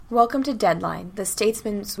Welcome to Deadline, the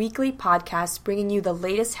Statesman's weekly podcast bringing you the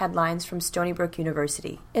latest headlines from Stony Brook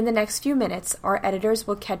University. In the next few minutes, our editors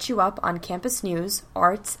will catch you up on campus news,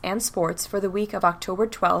 arts, and sports for the week of October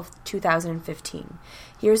 12th, 2015.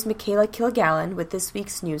 Here's Michaela Kilgallen with this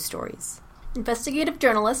week's news stories. Investigative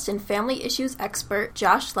journalist and family issues expert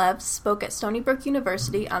Josh Leves spoke at Stony Brook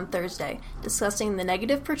University on Thursday, discussing the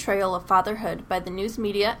negative portrayal of fatherhood by the news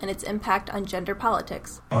media and its impact on gender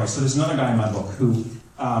politics. All right, so there's another guy in my book who,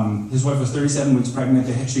 his wife was 37 weeks pregnant.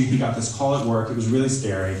 He got this call at work. It was really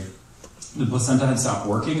scary. The placenta had stopped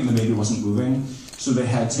working and the baby wasn't moving, so they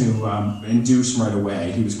had to induce right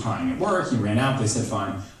away. He was crying at work. He ran out. They said,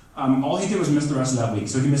 fine. All he did was miss the rest of that week,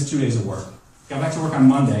 so he missed 2 days of work. Got back to work on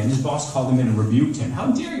Monday, and his boss called him in and rebuked him.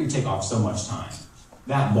 How dare you take off so much time?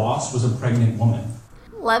 That boss was a pregnant woman.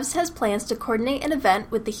 Leves has plans to coordinate an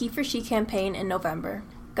event with the He for She campaign in November.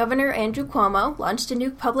 Governor Andrew Cuomo launched a new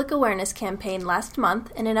public awareness campaign last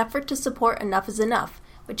month in an effort to support Enough is Enough,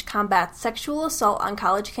 which combats sexual assault on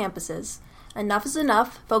college campuses. Enough is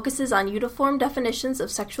Enough focuses on uniform definitions of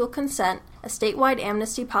sexual consent, a statewide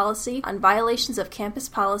amnesty policy on violations of campus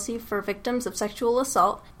policy for victims of sexual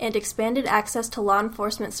assault, and expanded access to law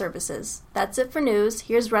enforcement services. That's it for news.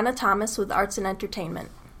 Here's Rena Thomas with Arts and Entertainment.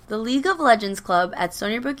 The League of Legends Club at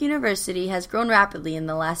Stony Brook University has grown rapidly in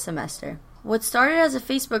the last semester. What started as a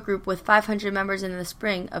Facebook group with 500 members in the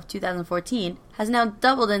spring of 2014 has now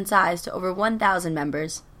doubled in size to over 1,000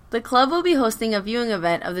 members. The club will be hosting a viewing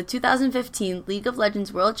event of the 2015 League of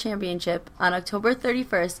Legends World Championship on October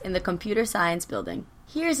 31st in the Computer Science Building.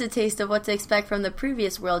 Here's a taste of what to expect from the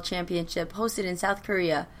previous World Championship hosted in South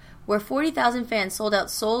Korea, where 40,000 fans sold out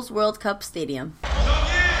Seoul's World Cup Stadium.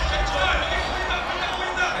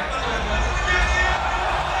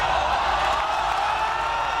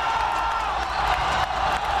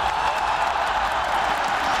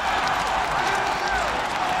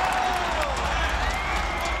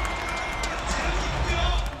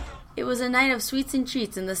 It was a night of sweets and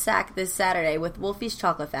treats in the Sack this Saturday with Wolfie's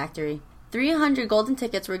Chocolate Factory. 300 golden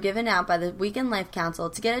tickets were given out by the Weekend Life Council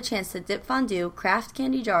to get a chance to dip fondue, craft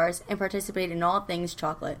candy jars, and participate in all things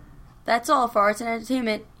chocolate. That's all for Arts and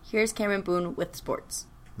Entertainment. Here's Cameron Boon with sports.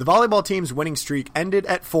 The volleyball team's winning streak ended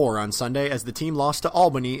at 4 on Sunday as the team lost to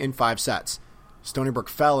Albany in 5 sets. Stony Brook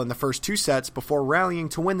fell in the first 2 sets before rallying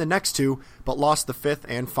to win the next 2, but lost the 5th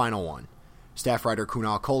and final one. Staff writer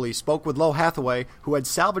Kunal Kohli spoke with Lo Hathaway, who had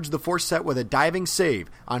salvaged the 4th set with a diving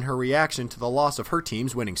save, on her reaction to the loss of her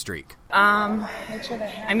team's winning streak. I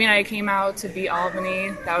came out to beat Albany.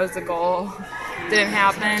 That was the goal. Didn't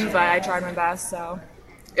happen, but I tried my best, so.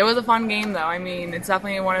 It was a fun game, though. It's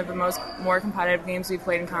definitely one of the more competitive games we've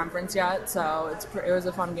played in conference yet, so it was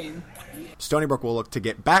a fun game. Stony Brook will look to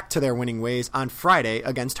get back to their winning ways on Friday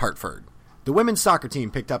against Hartford. The women's soccer team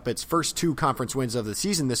picked up its first 2 conference wins of the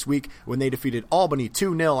season this week when they defeated Albany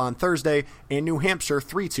 2-0 on Thursday and New Hampshire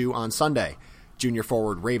 3-2 on Sunday. Junior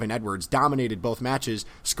forward Raven Edwards dominated both matches,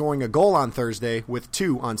 scoring a goal on Thursday with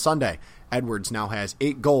 2 on Sunday. Edwards now has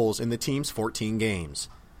 8 goals in the team's 14 games.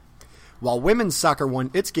 While women's soccer won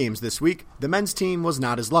its games this week, the men's team was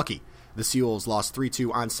not as lucky. The Seals lost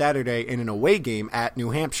 3-2 on Saturday in an away game at New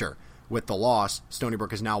Hampshire. With the loss, Stony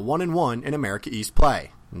Brook is now 1-1 in America East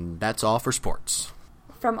play. And that's all for sports.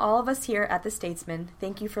 From all of us here at The Statesman,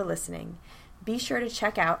 thank you for listening. Be sure to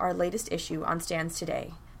check out our latest issue on stands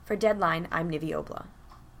today. For Deadline, I'm Niveditha. Obla.